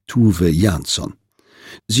Tove Jansson.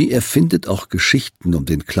 Sie erfindet auch Geschichten um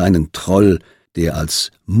den kleinen Troll, der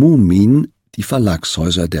als Mumin die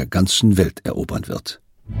Verlagshäuser der ganzen Welt erobern wird.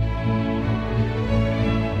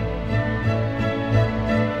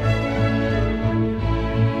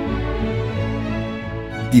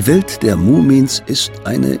 Die Welt der Mumins ist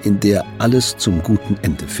eine, in der alles zum guten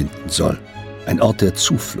Ende finden soll. Ein Ort der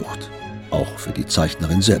Zuflucht, auch für die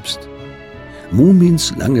Zeichnerin selbst.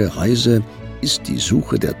 Mumins lange Reise ist die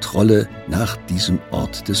Suche der Trolle nach diesem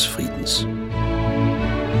Ort des Friedens.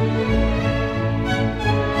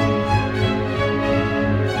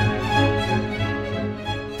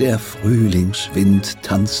 Der Frühlingswind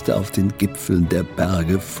tanzte auf den Gipfeln der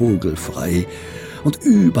Berge vogelfrei, und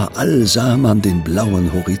überall sah man den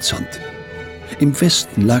blauen Horizont. Im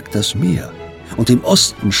Westen lag das Meer, und im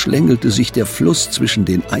Osten schlängelte sich der Fluss zwischen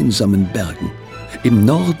den einsamen Bergen. Im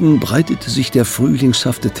Norden breitete sich der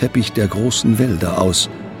frühlingshafte Teppich der großen Wälder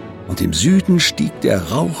aus, und im Süden stieg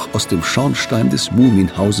der Rauch aus dem Schornstein des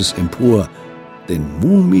Muminhauses empor, denn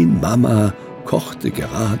Mumin-Mama kochte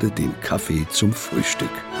gerade den Kaffee zum Frühstück.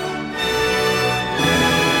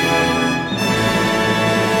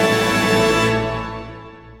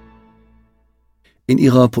 In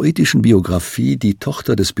ihrer poetischen Biografie »Die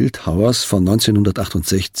Tochter des Bildhauers« von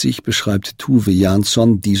 1968 beschreibt Tove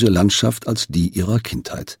Jansson diese Landschaft als die ihrer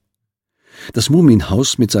Kindheit. Das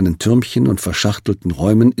Muminhaus mit seinen Türmchen und verschachtelten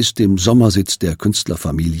Räumen ist dem Sommersitz der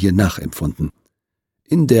Künstlerfamilie nachempfunden.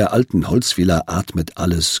 In der alten Holzvilla atmet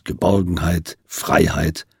alles Geborgenheit,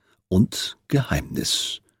 Freiheit und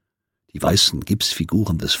Geheimnis. Die weißen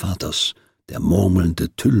Gipsfiguren des Vaters, der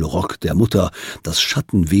murmelnde Tüllrock der Mutter, das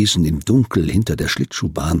Schattenwesen im Dunkel hinter der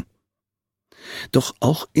Schlittschuhbahn. Doch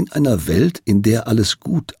auch in einer Welt, in der alles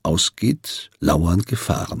gut ausgeht, lauern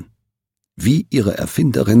Gefahren. Wie ihre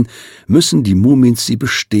Erfinderin müssen die Mumins sie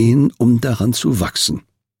bestehen, um daran zu wachsen.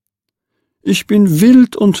 »Ich bin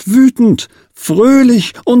wild und wütend,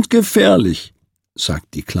 fröhlich und gefährlich«,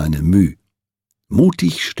 sagt die kleine Müh.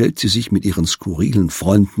 Mutig stellt sie sich mit ihren skurrilen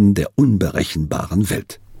Freunden der unberechenbaren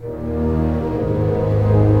Welt.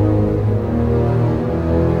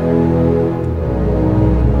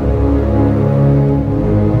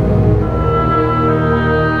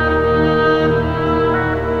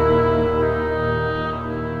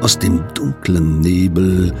 Aus dem dunklen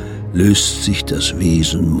Nebel löst sich das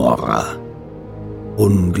Wesen Morra.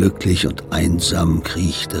 Unglücklich und einsam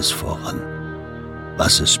kriecht es voran.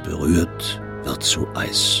 Was es berührt, wird zu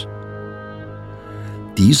Eis.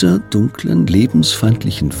 Dieser dunklen,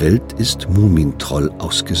 lebensfeindlichen Welt ist Mumintroll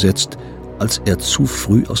ausgesetzt, als er zu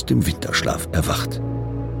früh aus dem Winterschlaf erwacht.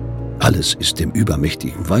 Alles ist dem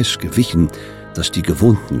übermächtigen Weiß gewichen, das die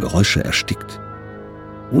gewohnten Geräusche erstickt.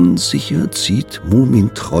 Unsicher zieht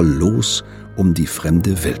Mumintroll los, um die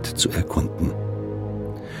fremde Welt zu erkunden.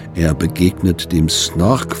 Er begegnet dem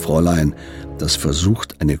Snorkfräulein, das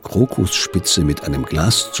versucht, eine Krokusspitze mit einem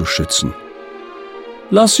Glas zu schützen.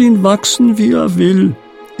 »Lass ihn wachsen, wie er will.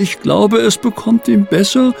 Ich glaube, es bekommt ihm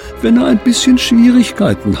besser, wenn er ein bisschen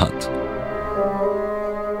Schwierigkeiten hat.«